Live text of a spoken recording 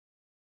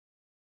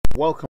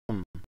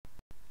Welcome.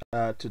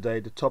 Today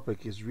the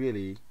topic is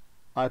really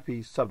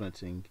IP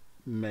subnetting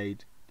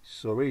made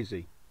so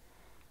easy.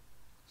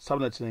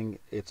 Subnetting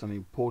it's an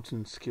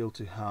important skill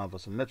to have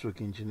as a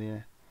network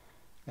engineer,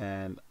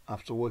 and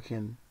after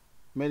working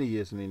many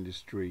years in the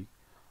industry,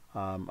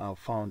 I've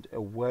found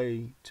a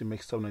way to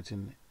make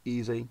subnetting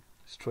easy,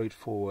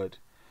 straightforward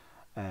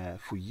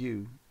for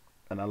you,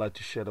 and I'd like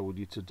to share that with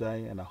you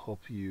today, and I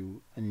hope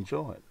you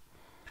enjoy it.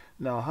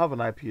 Now I have an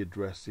IP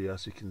address here,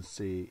 as you can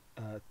see,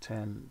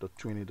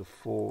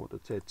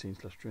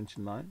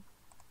 10.20.4.13/29,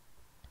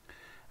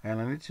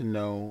 and I need to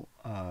know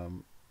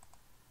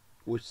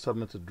which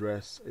subnet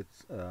address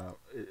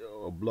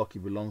or block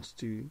it belongs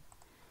to,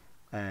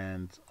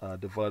 and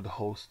the valid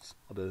host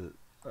or the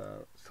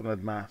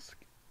subnet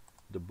mask,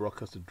 the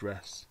broadcast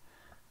address,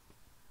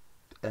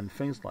 and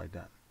things like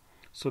that.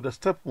 So the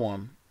step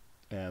one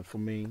for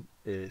me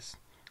is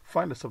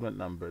find the subnet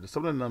number. The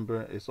subnet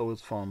number is always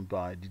found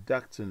by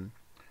deducting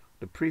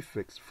the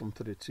prefix from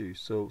 32.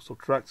 So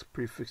subtract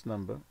prefix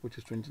number, which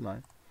is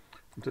 29,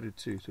 from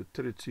 32. So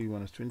 32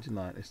 minus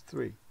 29 is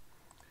 3.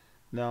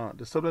 Now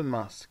the subnet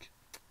mask,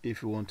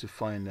 if you want to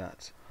find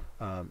that,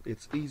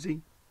 it's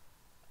easy.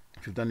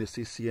 If you've done your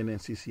CCNA,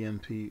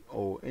 CCNP,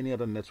 or any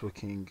other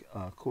networking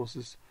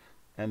courses,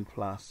 N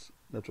plus,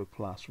 Network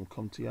Plus from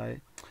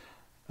CompTIA,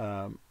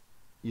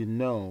 you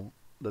know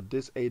that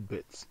this 8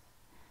 bits,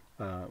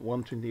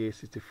 128,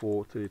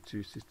 64,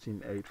 32,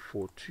 16, 8,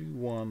 4, 2,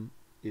 1,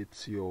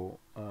 it's your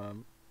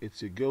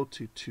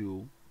go-to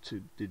tool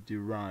to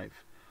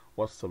derive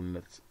what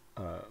subnet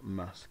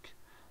mask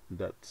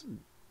that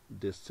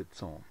this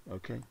sits on.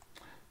 Okay,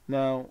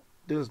 now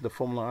this is the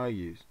formula I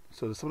use.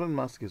 So the subnet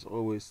mask is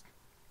always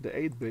the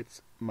 8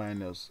 bits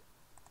minus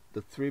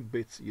the 3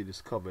 bits you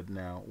discovered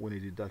now when you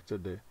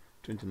deducted the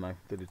 29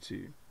 from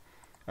 32,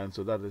 and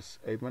so that is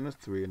 8 minus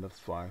 3, and that's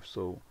 5.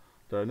 So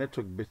the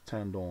network bits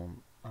turned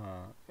on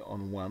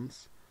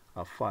ones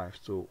are 5.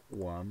 So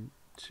 1,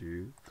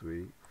 2,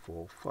 3,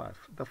 4,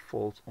 5. That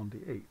falls on the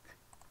 8th.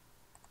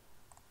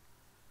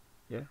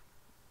 Yeah,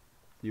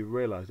 you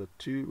realize that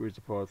 2 raised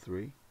to the power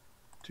 3,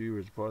 2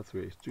 raised to the power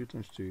 3 is 2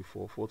 times 2,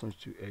 4, 4 times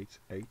 2, 8,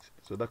 8.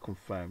 So that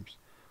confirms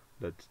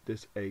that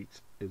this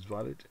 8 is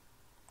valid.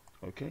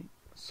 Okay,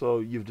 so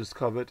you've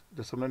discovered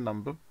the subnet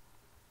number,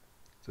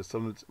 the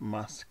subnet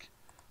mask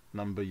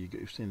number.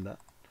 You've seen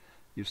that.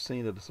 You've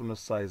seen that the subnet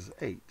size is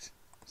 8.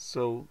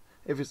 So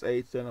if it's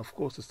 8, then of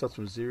course it starts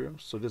from 0.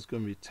 So this is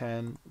going to be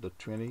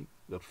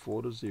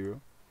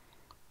 10.20.4.0.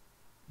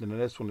 Then the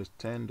next one is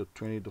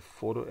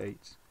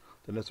 10.20.4.8.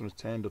 The next one is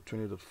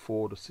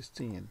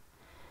 10.20.4.16.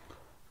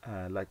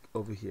 Like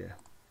over here.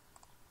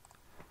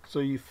 So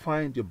you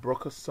find your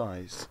broker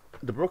size.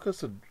 The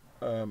broker's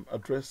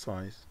address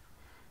size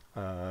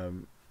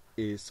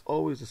is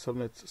always the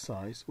subnet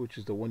size, which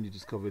is the one you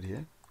discovered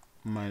here,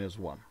 minus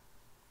 1.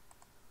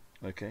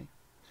 Okay,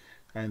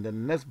 and the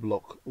next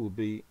block will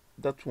be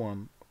that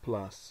one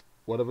plus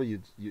whatever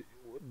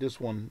this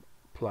one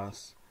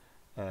plus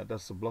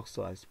that's the block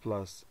size,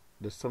 plus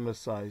the subnet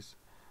size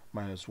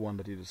minus 1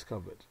 that you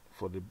discovered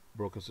for the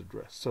broker's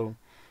address. So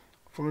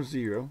from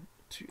 0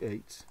 to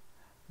 8,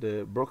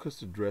 the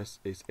broker's address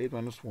is 8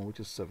 minus 1, which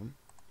is 7.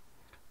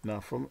 Now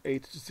from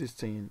 8 to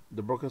 16,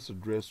 the broker's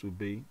address will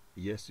be,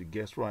 yes, you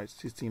guessed right,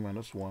 16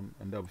 minus 1,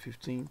 and that will be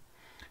 15.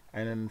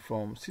 And then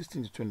from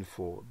 16 to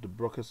 24, the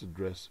broker's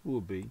address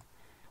will be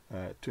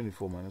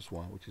 24 minus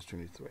 1, which is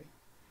 23.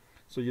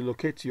 So you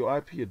locate your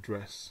IP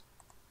address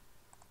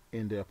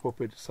in the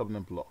appropriate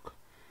subnet block.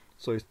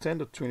 So it's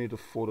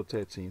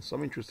 10.20.4.13. So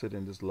I'm interested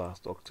in this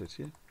last octet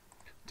here.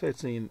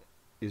 13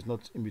 is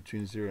not in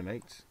between 0 and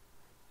 8,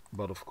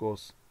 but of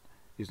course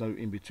it's not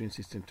in between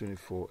 16 and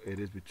 24. It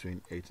is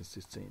between 8 and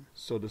 16.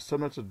 So the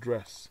subnet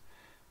address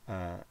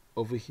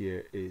over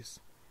here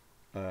is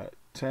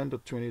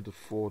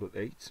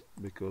 10.20.4.8,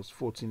 because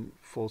 14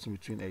 falls in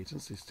between 8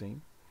 and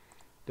 16.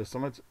 The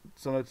subnet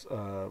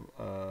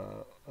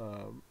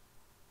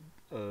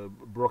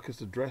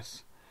broadcast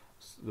address,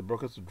 the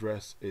broadcast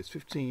address is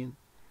 15.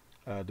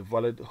 The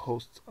valid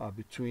hosts are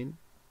between.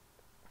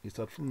 It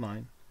starts from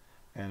 9,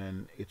 and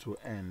then it will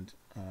end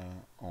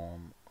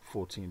on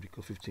 14,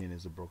 because 15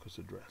 is the broadcast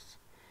address.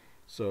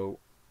 So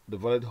the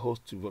valid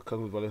host, to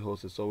calculate valid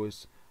host, is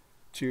always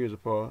 2 raised to the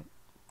power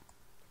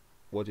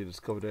what you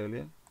discovered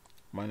earlier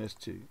minus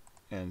 2,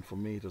 and for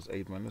me it was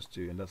 8 minus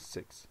 2, and that's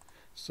 6.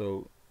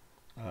 So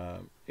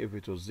if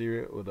it was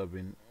 0, it would have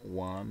been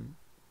 1,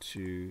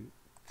 2,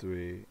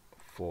 3,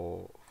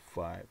 4,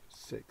 5,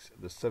 6.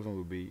 The 7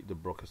 will be the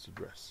broadcast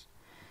address.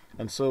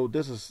 And so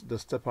this is the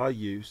step I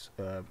use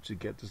to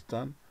get this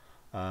done.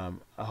 I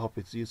hope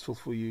it's useful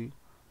for you,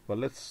 but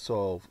let's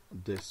solve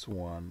this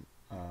one.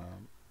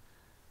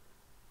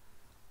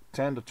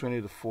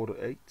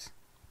 10.20.4.8.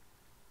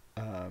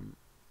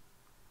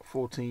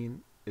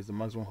 14 is the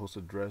maximum host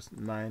address,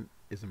 9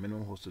 is the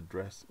minimum host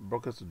address,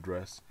 broadcast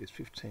address is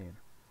 15.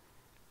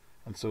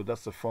 And so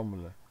that's the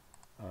formula.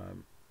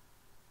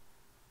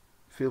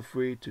 Feel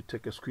free to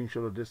take a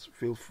screenshot of this,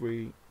 feel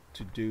free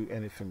to do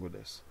anything with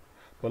this.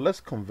 But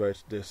let's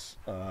convert this,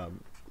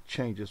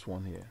 change this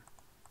one here.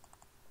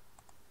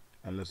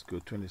 and let's go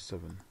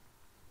 27.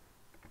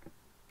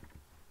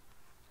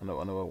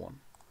 Another one.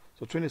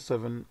 So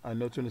 27, I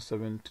know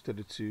 27 to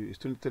 32 is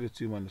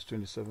 32 minus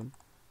 27,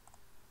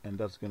 and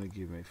that's going to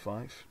give me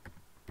 5.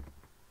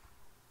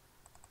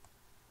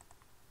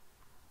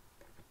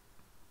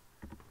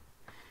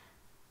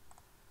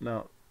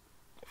 Now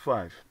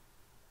 5,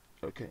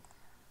 okay.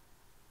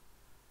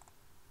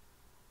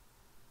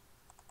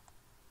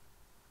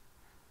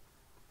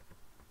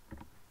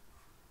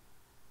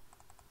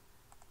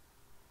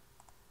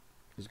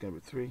 It's going to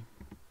be 3.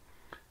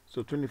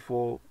 So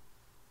 24,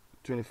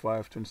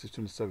 25, 26,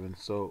 27.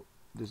 So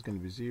this is going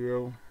to be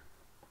 0.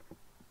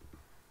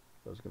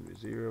 That's going to be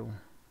 0.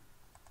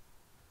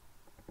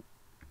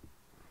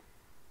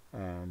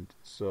 And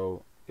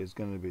so it's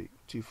going to be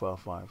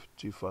 255,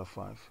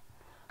 255.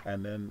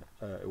 And then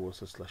it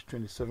was a slash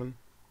 27.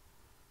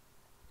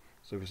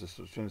 So if it's a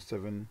slash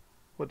 27,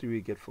 what do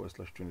we get for a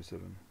slash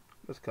 27?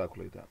 Let's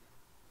calculate that.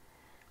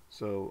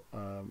 So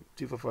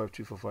 255,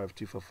 255,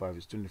 255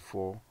 is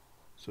 24.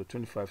 So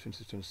 25,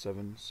 26,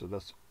 27. So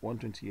that's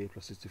 128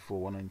 plus 64,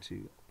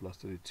 192 plus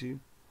 32.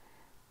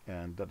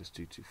 And that is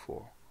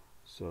 224.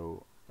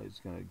 So it's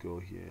going to go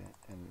here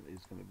and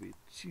it's going to be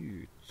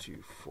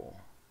 224.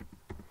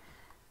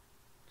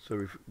 So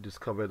we've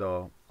discovered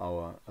our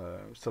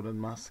subnet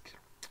mask.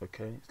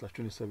 Okay, slash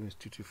 27 is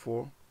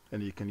 224,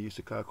 and you can use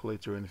the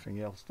calculator or anything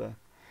else there.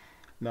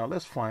 Now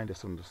let's find the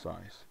subnet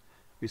size.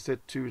 We said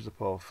 2 is the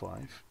power of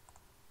 5.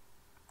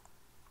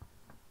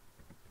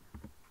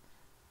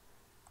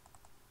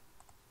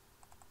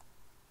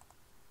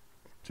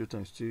 Two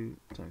times 2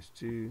 times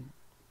 2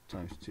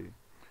 times 2.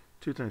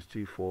 2 times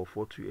 2, 4,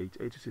 4, 2, 8,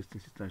 8 to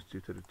 16, 6 times 2,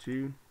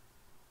 32.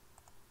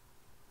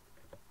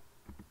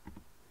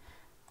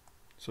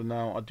 So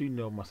now I do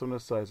know my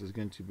subnet size is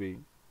going to be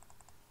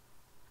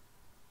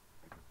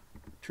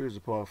 2 to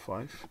the power of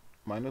 5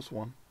 minus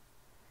 1.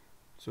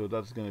 So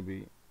that's going to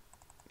be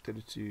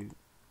 32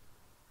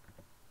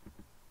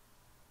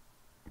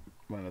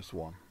 minus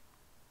 1.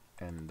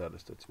 And that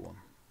is 31.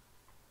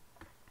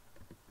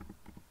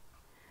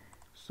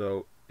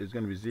 So it's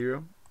going to be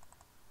 0.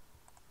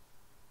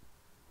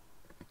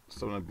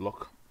 Subnet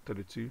block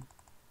 32.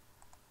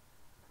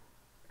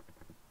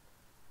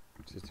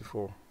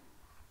 64.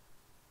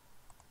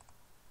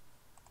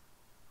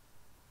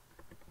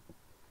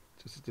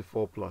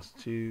 64 plus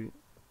 2,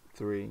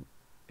 3,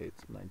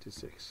 it's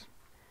 96.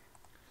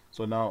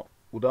 So now,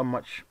 without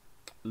much,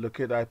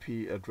 locate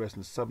IP address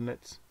in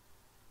subnet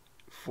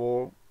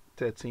 4,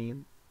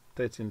 13.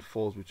 13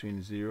 falls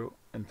between 0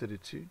 and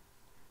 32.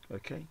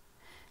 Okay,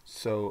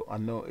 so I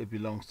know it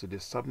belongs to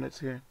this subnet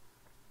here,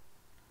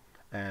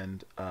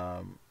 and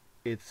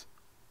its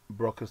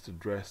broadcast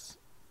address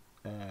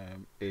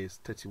is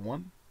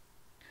 31.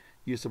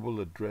 Usable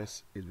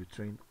address is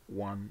between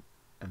 1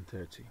 and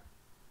 30.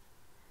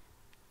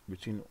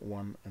 Between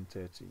 1 and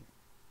 30.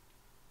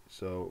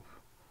 So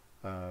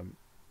so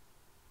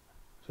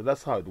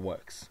that's how it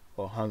works.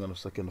 Oh, hang on a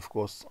second. Of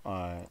course,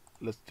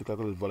 let's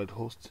calculate valid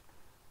host.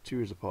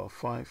 2 is the power of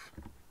 5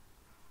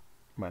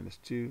 minus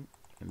 2,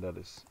 and that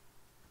is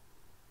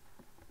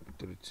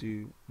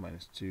 32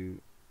 minus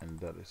 2, and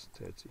that is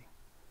 30.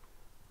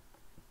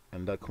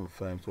 And that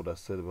confirms what I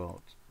said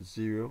about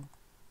 0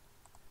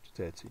 to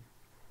 30.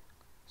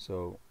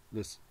 So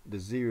the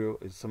 0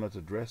 is subnet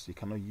address. You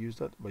cannot use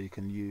that, but you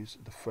can use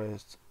the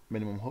first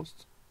minimum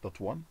host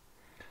 .1,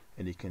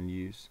 and you can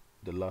use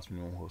the last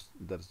minimum host,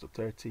 that is the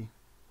 30,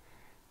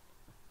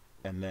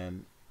 and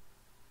then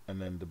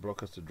the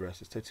broadcast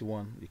address is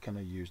 31. You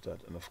cannot use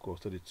that, and of course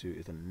 32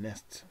 is a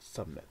nest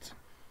subnet.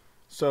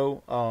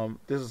 So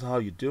this is how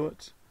you do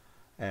it,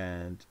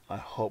 and I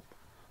hope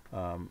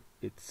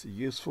it's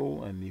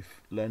useful, and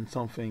if you learned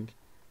something,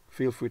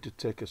 feel free to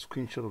take a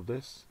screenshot of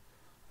this,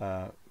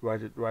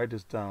 write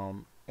this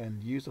down,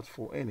 and use it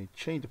for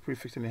change the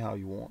prefix anyhow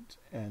you want,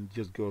 and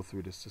just go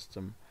through the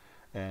system,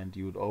 and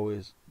you would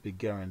always be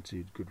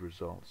guaranteed good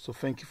results. So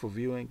thank you for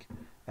viewing,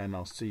 and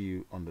I'll see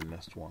you on the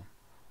next one.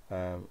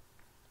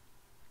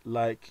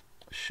 Like,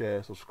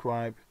 share,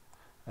 subscribe,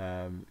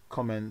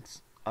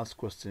 comment, ask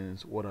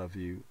questions, what have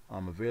you.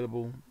 I'm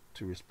available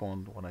to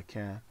respond when I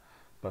can.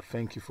 But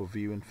thank you for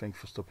viewing, thank you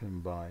for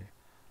stopping by,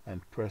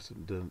 and press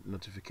the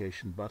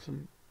notification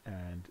button,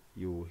 and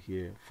you will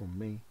hear from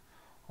me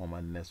on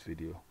my next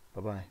video.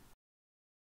 Bye bye.